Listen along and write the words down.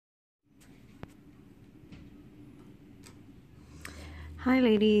Hi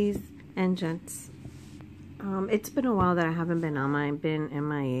ladies and gents. It's been a while that I haven't been on. I've been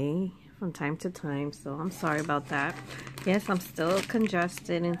MIA from time to time, so I'm sorry about that. Yes, I'm still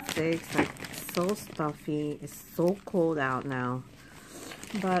congested and sick, like so stuffy. It's so cold out now.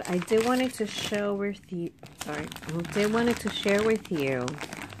 But I did wanted to share with you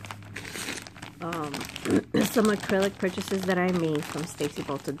some acrylic purchases that I made from Stacy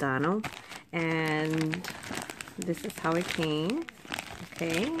Baltodano, and this is how it came.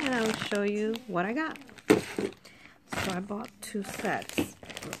 Okay, and I'll show you what I got. So I bought 2 sets.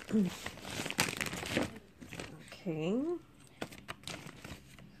 Okay.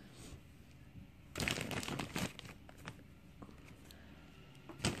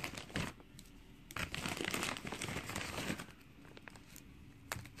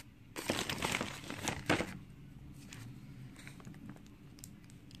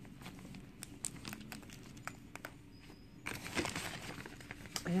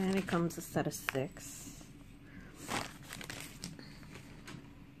 And it comes a set of 6.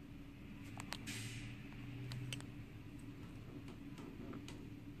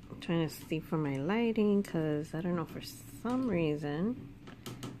 I'm trying to see for my lighting because I don't know, for some reason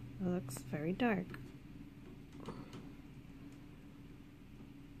it looks very dark.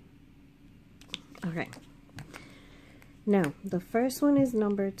 Okay. Now, the first one is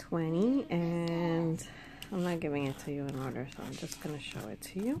number 20, and I'm not giving it to you in order, so I'm just going to show it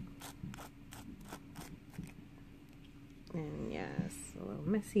to you. And yes, a little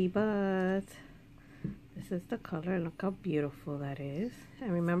messy, but this is the color. Look how beautiful that is.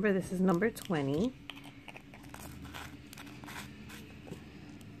 And remember, this is number 20.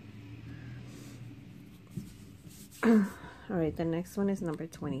 Alright, the next one is number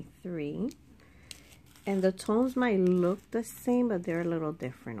 23. And the tones might look the same, but they're a little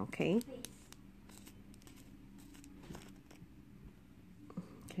different, okay?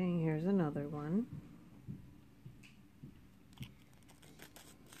 Okay, here's another one.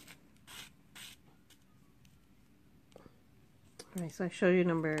 Alright, so I showed you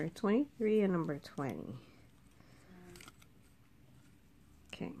number 23 and number 20.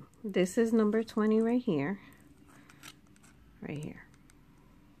 Okay, this is number 20 right here. Right here.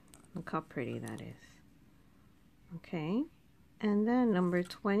 Look how pretty that is. Okay, and then number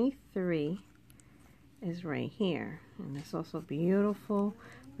 23 is right here, and it's also beautiful,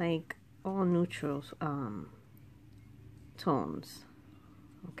 like all neutrals tones.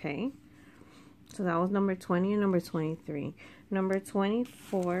 Okay, so that was number 20 and number 23. Number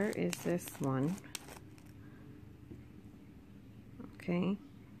 24 is this one. Okay,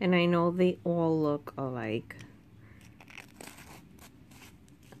 and I know they all look alike,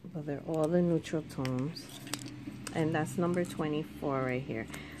 but they're all the neutral tones. And that's number 24 right here.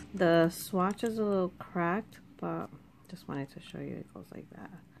 The swatch is a little cracked, but just wanted to show you it goes like that.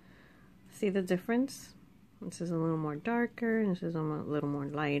 See the difference? This is a little more darker, and this is a little more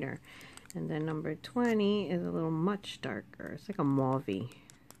lighter. And then number 20 is a little much darker. It's like a mauve-y.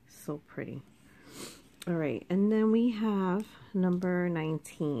 So pretty. Alright, and then we have number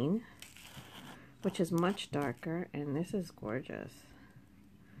 19, which is much darker, and this is gorgeous.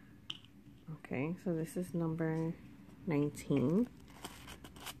 Okay, so this is number 19.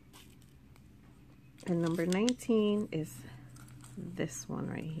 And number 19 is this one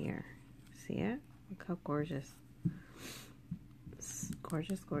right here. See it? Look how gorgeous. It's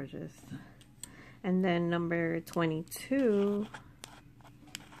gorgeous, gorgeous. And then number 22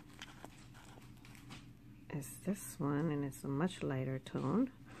 is this one, and it's a much lighter tone.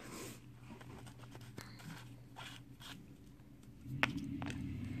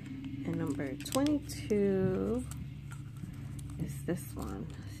 And number 22 is this one.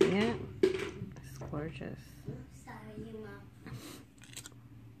 See it? It's gorgeous. Sorry, Mom.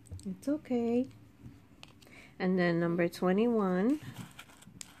 It's okay. And then number 21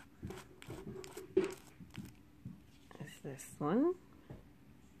 is this one.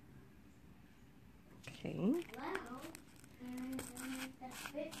 Okay.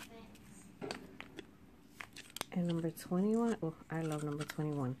 And number 21, oh, I love number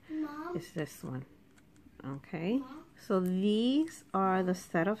 21. Mom? Is this one. Okay. Mom? So these are the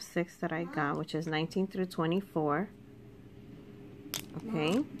set of 6 that I got, which is 19 through 24.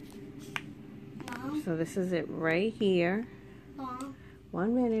 Okay. Mom? So this is it right here. Mom?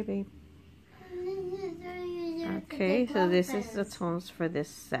 1 minute, babe. Okay, so this is the tones for this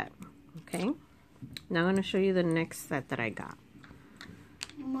set. Okay. Now I'm going to show you the next set that I got.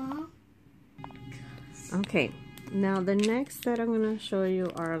 Mom? Okay, now the next set I'm going to show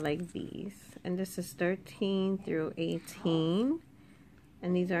you are like these. And this is 13 through 18.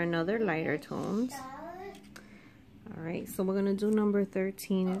 And these are another lighter tones. All right, so we're gonna do number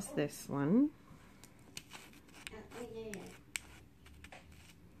 13 is this one.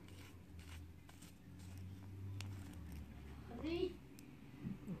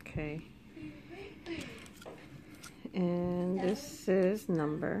 Okay. And this is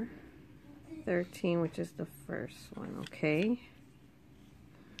number 13, which is the first one, okay?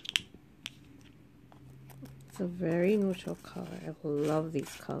 It's a very neutral color. I love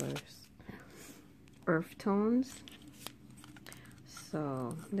these colors. Earth tones.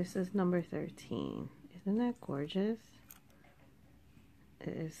 So this is number 13. Isn't that gorgeous? It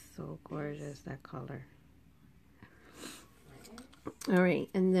is so gorgeous, that color. All right,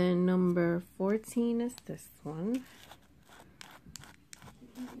 and then number 14 is this one.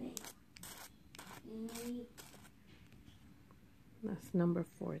 That's number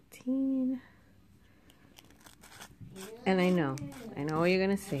 14. And I know what you're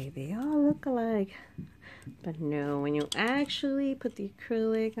gonna say. They all look alike. But no, when you actually put the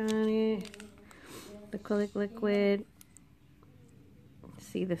acrylic on it, the acrylic liquid,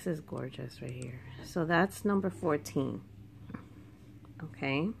 see, this is gorgeous right here. So that's number 14.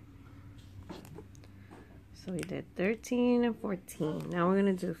 Okay. So we did 13 and 14. Now we're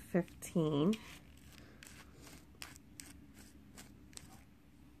gonna do 15.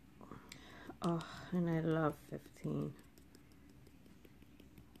 Oh, and I love 15.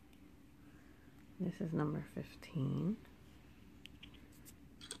 This is number 15.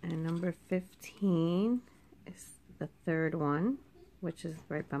 And number 15 is the third one, which is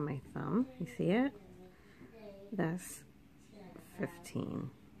right by my thumb. You see it? That's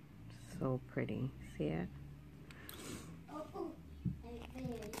 15. So pretty. See it?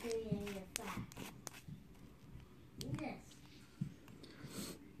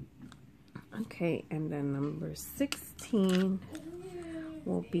 Okay, and then number 16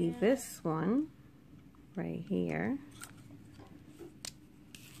 will be this one right here.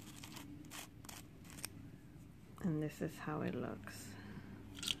 And this is how it looks.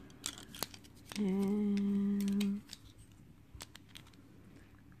 And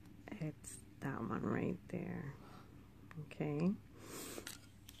it's that one right there. Okay.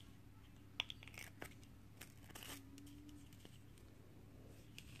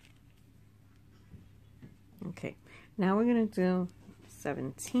 Okay, now we're gonna do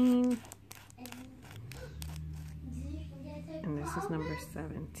 17. And this is number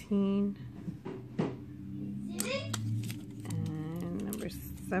 17. And number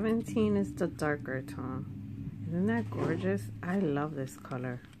 17 is the darker tone. Isn't that gorgeous? I love this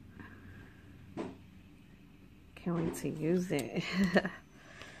color. Can't wait to use it.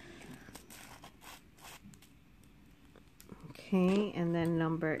 Okay, and then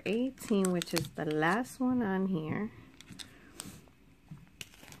number 18, which is the last one on here.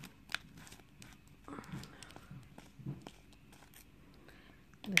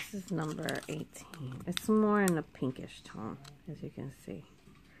 This is number 18. It's more in a pinkish tone, as you can see.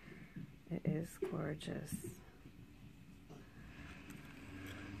 It is gorgeous.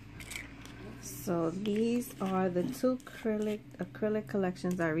 So these are the two acrylic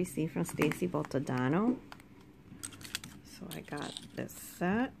collections I received from Stacy Baltodano. So I got this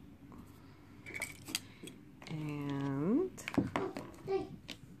set.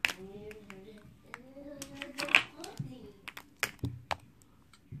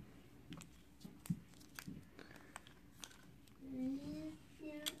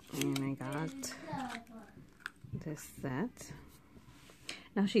 And I got this set.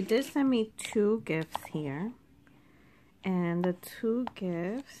 Now she did send me 2 gifts here, and the 2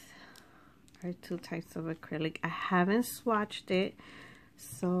 gifts are 2 types of acrylic. I haven't swatched it,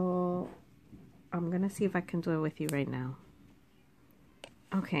 so I'm gonna see if I can do it with you right now.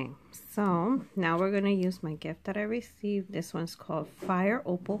 Okay, so now we're gonna use my gift that I received. This one's called Fire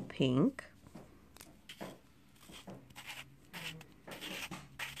Opal Pink.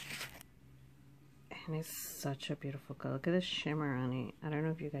 And it's such a beautiful color. Look at the shimmer on it. I don't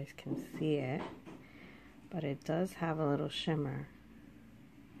know if you guys can see it, but it does have a little shimmer.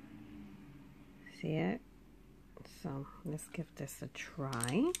 See it? So let's give this a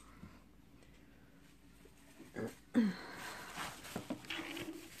try. And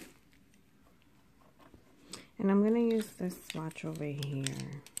I'm going to use this swatch over here.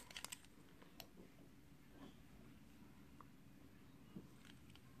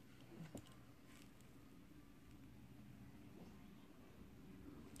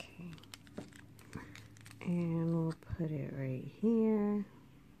 Okay. And we'll put it right here.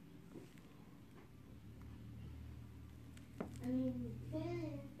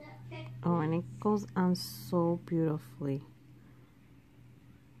 Oh, and it goes on so beautifully.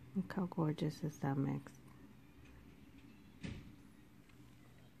 Look how gorgeous is that mix.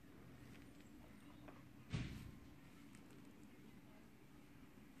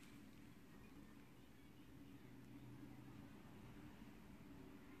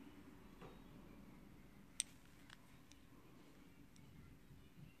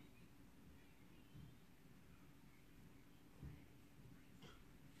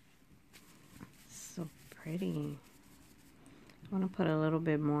 pretty. I want to put a little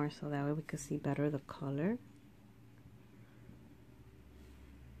bit more so that way we can see better the color.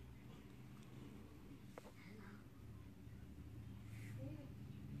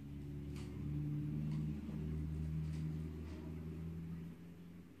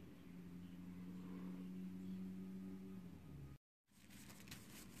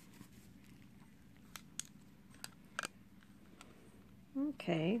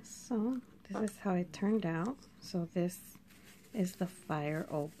 Okay, so this is how it turned out. So this is the fire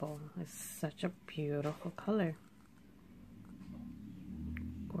opal. It's such a beautiful color.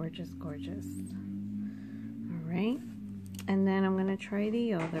 Gorgeous, gorgeous. All right, and then I'm gonna try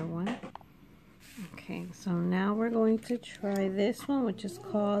the other one. Okay, so now we're going to try this one, which is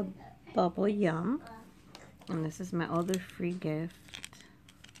called Bubble Yum, and this is my other free gift.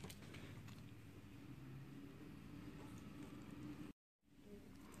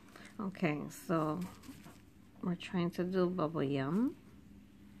 Okay, so we're trying to do Bubble Yum.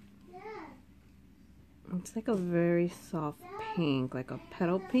 It's like a very soft pink, like a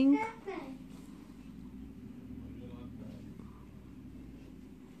petal pink.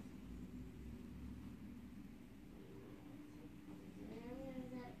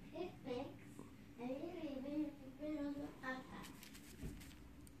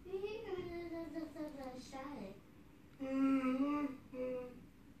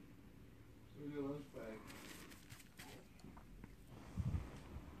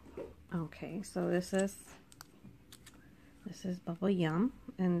 Okay, so this is Bubble Yum,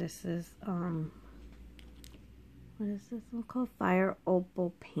 and this is what is this one called? Fire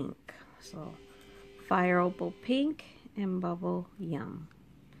Opal Pink. So Fire Opal Pink and Bubble Yum.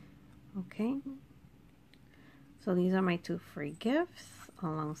 Okay, so these are my two free gifts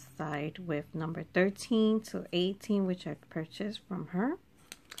alongside with number 13 to 18, which I purchased from her,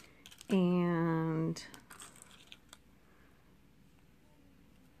 and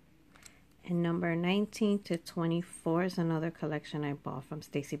number 19 to 24 is another collection I bought from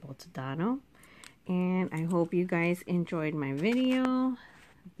Stacy Baltodano. And I hope you guys enjoyed my video.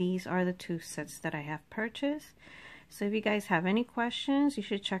 These are the two sets that I have purchased. So if you guys have any questions, you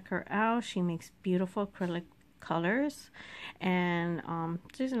should check her out. She makes beautiful acrylic colors. And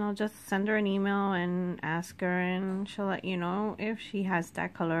just send her an email and ask her, and she'll let you know if she has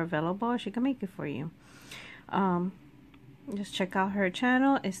that color available. She can make it for you. Just check out her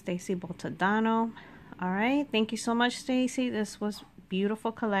channel. It's Stacy Baltodano. All right, thank you so much, Stacy. This was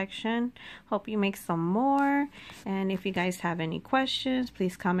beautiful collection. Hope you make some more, and if you guys have any questions,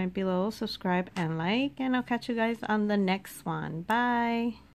 please comment below, subscribe and like, and I'll catch you guys on the next one. Bye.